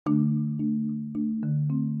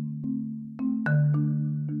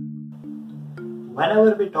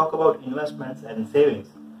Whenever we talk about investments and savings,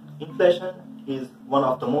 inflation is one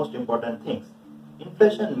of the most important things.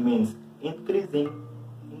 Inflation means increase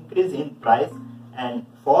in price and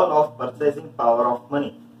fall of purchasing power of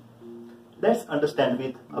money. Let's understand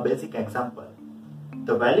with a basic example.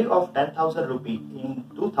 The value of 10,000 rupee in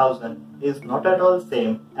 2000 is not at all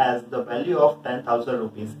same as the value of 10,000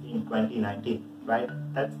 rupees in 2019, right?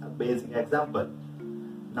 That's a basic example.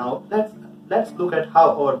 Now let's look at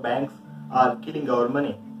how our banks are killing our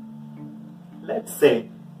money. Let's say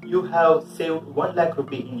you have saved 1 lakh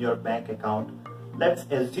rupee in your bank account. Let's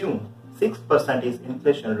assume 6% is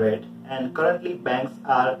inflation rate, and currently banks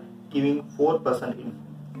are giving 4%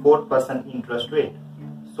 interest rate.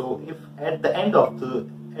 So if at the end of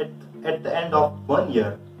 1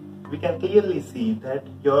 year, we can clearly see that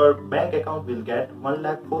your bank account will get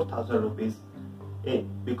 1,04,000 rupees,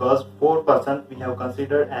 because 4% we have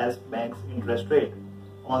considered as bank's interest rate.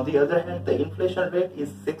 On the other hand, the inflation rate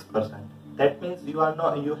is 6%. That means you have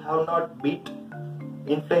not beat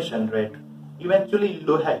inflation rate. Eventually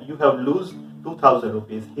you have lose 2,000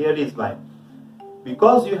 rupees. Here is why.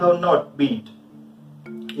 Because you have not beat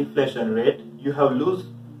inflation rate, you have lose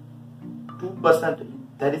 2%.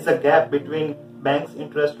 There is a gap between bank's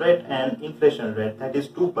interest rate and inflation rate, that is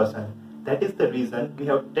 2%. That is the reason we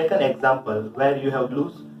have taken example where you have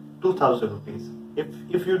lose 2,000 rupees.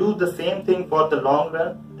 If you do the same thing for the long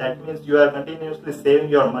run, that means you are continuously saving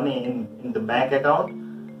your money in the bank account,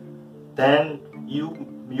 then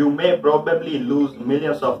you may probably lose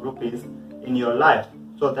millions of rupees in your life.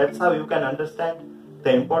 So that's how you can understand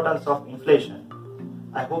the importance of inflation.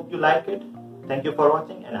 I hope you like it. Thank you for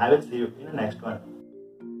watching, and I will see you in the next one.